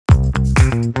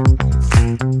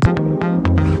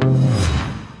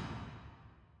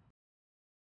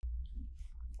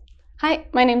Hi,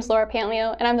 my name is Laura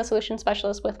Pantlio, and I'm the Solution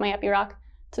Specialist with My Epiroc.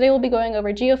 Today we'll be going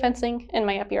over geofencing in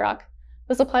My Epiroc.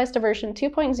 This applies to version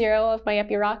 2.0 of My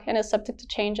Epiroc and is subject to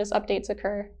change as updates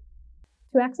occur.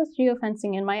 To access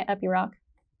geofencing in My Epiroc,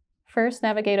 first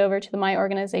navigate over to the My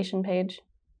Organization page.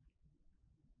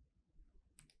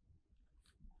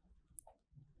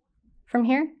 From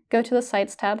here, go to the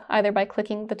Sites tab either by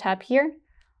clicking the tab here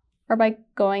or by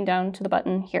going down to the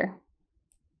button here.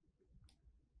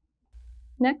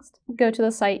 Next, go to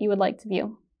the site you would like to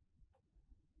view.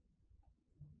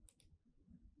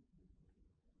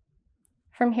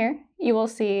 From here, you will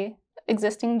see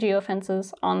existing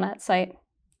geofences on that site.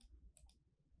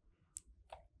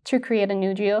 To create a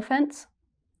new geofence,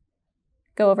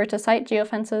 go over to Site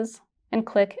Geofences and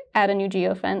click Add a new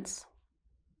geofence.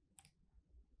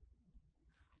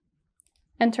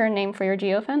 Enter a name for your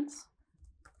geofence.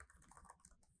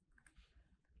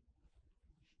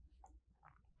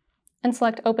 And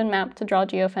select Open Map to draw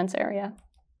geofence area.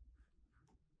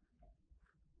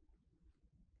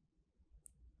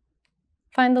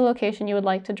 Find the location you would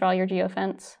like to draw your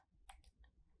geofence.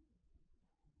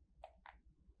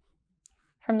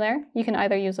 From there, you can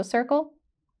either use a circle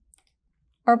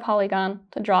or a polygon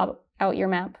to draw out your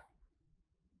map.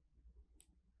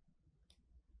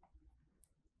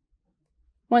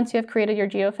 Once you have created your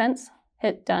geofence,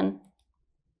 hit Done.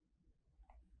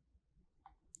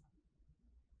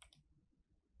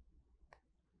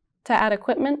 To add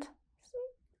equipment,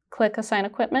 click Assign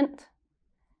Equipment,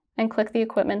 and click the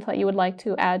equipment that you would like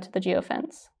to add to the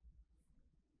geofence.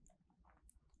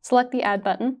 Select the Add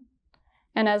button,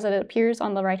 and as it appears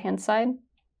on the right-hand side,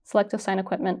 select Assign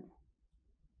Equipment.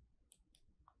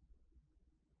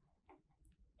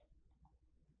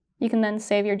 You can then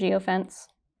save your geofence.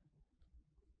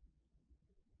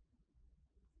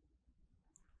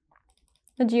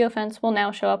 The geofence will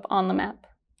now show up on the map.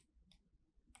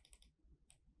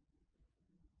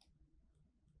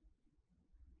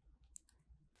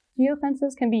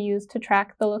 Geofences can be used to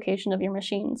track the location of your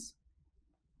machines.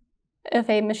 If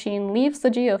a machine leaves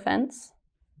the geofence,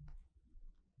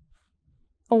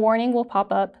 a warning will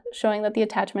pop up showing that the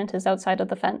attachment is outside of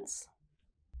the fence.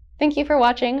 Thank you for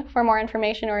watching. For more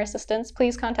information or assistance,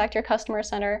 please contact your customer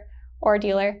center or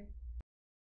dealer.